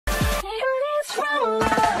What's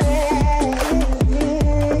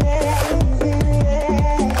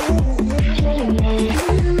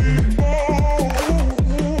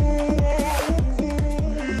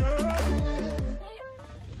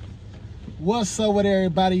up with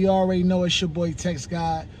everybody? You already know it's your boy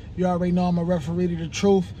TexxGod. You already know I'm a referee to the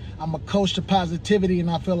truth. I'm a coach to positivity, and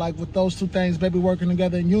I feel like with those two things, baby, working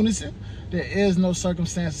together in unison, there is no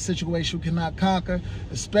circumstance or situation we cannot conquer,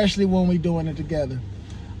 especially when we doing it together.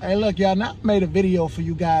 Hey, look, y'all, now I made a video for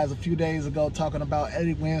you guys a few days ago talking about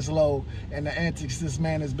Eddie Winslow and the antics this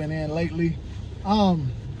man has been in lately.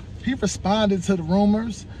 He responded to the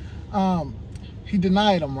rumors. He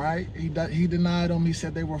denied them, right? He denied them. He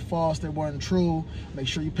said they were false, they weren't true. Make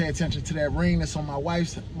sure you pay attention to that ring that's on my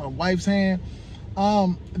wife's hand.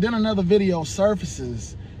 Then another video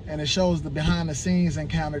surfaces, and it shows the behind-the-scenes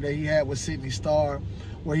encounter that he had with Sidney Starr,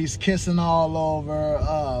 where he's kissing all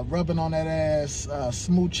over, rubbing on that ass,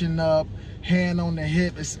 smooching up, hand on the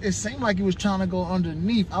hip. It seemed like he was trying to go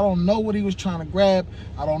underneath. I don't know what he was trying to grab.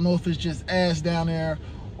 I don't know if it's just ass down there,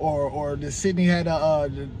 or the Sidney had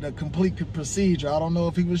the complete procedure. I don't know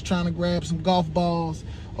if he was trying to grab some golf balls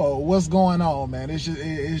or what's going on, man. It's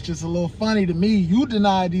just a little funny to me. You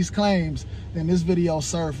denied these claims, then this video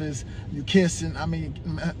surfaced, you kissing. I mean,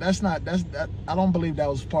 I don't believe that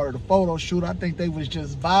was part of the photo shoot. I think they was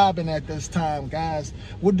just vibing at this time, guys.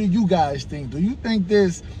 What do you guys think? Do you think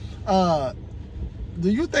this, do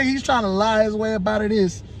you think he's trying to lie his way about it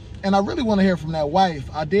is? And I really want to hear from that wife.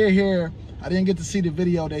 I didn't get to see the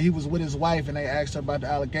video that he was with his wife and they asked her about the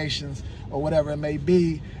allegations or whatever it may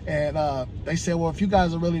be. And they said, well, if you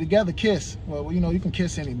guys are really together, kiss. Well, you know, you can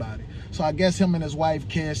kiss anybody. So I guess him and his wife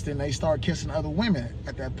kissed, and they started kissing other women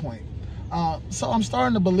at that point. So I'm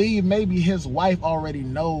starting to believe maybe his wife already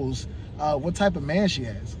knows what type of man she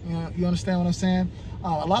has. You understand what I'm saying?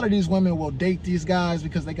 A lot of these women will date these guys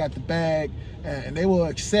because they got the bag, and they will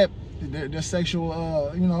accept their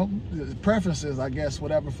sexual, you know, preferences, I guess,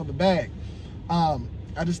 whatever, for the bag.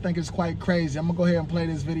 I just think it's quite crazy. I'm gonna go ahead and play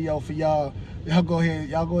this video for y'all. Y'all go ahead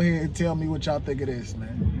and tell me what y'all think it is,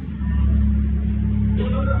 man.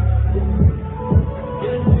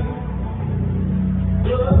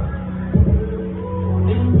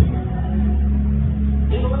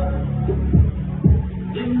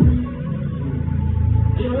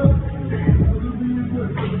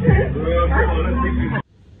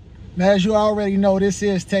 Now, as you already know, this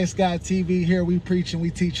is TexxGod TV. Here we preach and we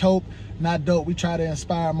teach hope, not dope. We try to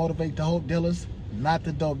inspire and motivate the hope dealers, not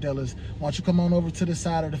the dope dealers. Why don't you come on over to the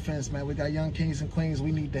side of the fence, man? We got young kings and queens.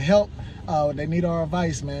 We need the help. They need our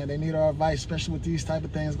advice, man. They need our advice, especially with these type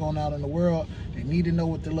of things going out in the world. They need to know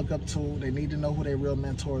what to look up to. They need to know who their real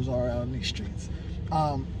mentors are out in these streets.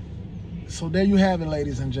 So there you have it,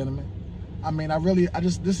 ladies and gentlemen. I mean,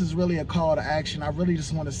 this is really a call to action. I really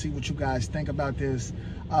just want to see what you guys think about this.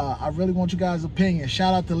 I really want you guys' opinion.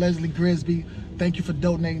 Shout out to Leslie Grisby. Thank you for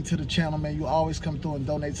donating to the channel, man. You always come through and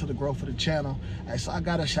donate to the growth of the channel. Hey, so I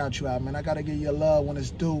gotta shout you out, man. I gotta give you a love when it's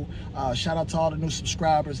due. Shout out to all the new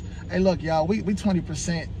subscribers. Hey, look, y'all, we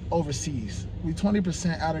 20% overseas. We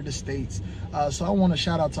 20% out of the States. So I want to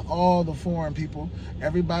shout out to all the foreign people,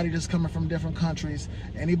 everybody that's coming from different countries,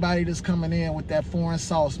 anybody that's coming in with that foreign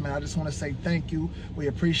sauce, man. I just want to say thank you. We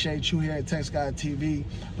appreciate you here at TexxGod TV.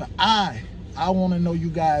 But I want to know you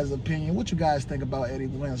guys' opinion. What you guys think about Eddie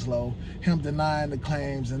Winslow, him denying the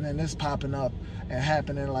claims, and then this popping up and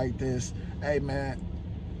happening like this. Hey, man.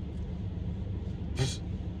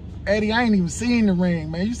 Eddie, I ain't even seen the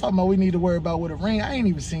ring, man. You talking about we need to worry about with a ring? I ain't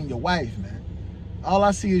even seen your wife, man. All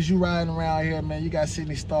I see is you riding around here, man. You got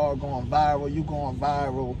Sidney Starr going viral. You going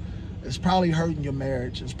viral. It's probably hurting your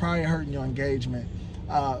marriage. It's probably hurting your engagement.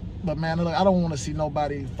 But, man, look, I don't want to see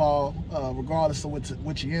nobody fall, regardless of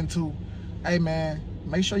what you're into. Hey, man,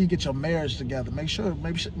 make sure you get your marriage together. Make sure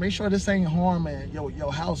this ain't harming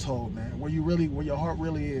your household, man. Where your heart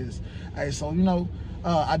really is. Hey, so you know,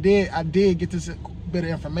 I did get this bit of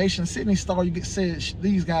information. Sidney Starr, said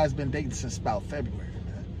these guys been dating since about February,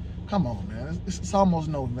 man. Come on, man. It's almost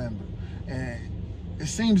November, and it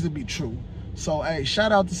seems to be true. So, hey,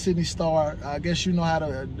 shout out to Sidney Starr. I guess you know how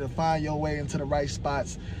to find your way into the right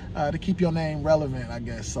spots to keep your name relevant, I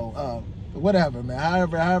guess. So, whatever, man.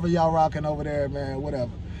 However y'all rocking over there, man,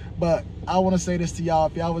 whatever. But I want to say this to y'all.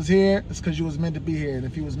 If y'all was here, it's because you was meant to be here. And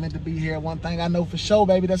if you was meant to be here, one thing I know for sure,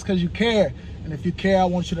 baby, that's because you care. And if you care, I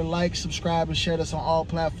want you to like, subscribe, and share this on all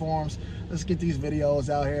platforms. Let's get these videos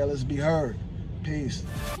out here. Let's be heard. Peace.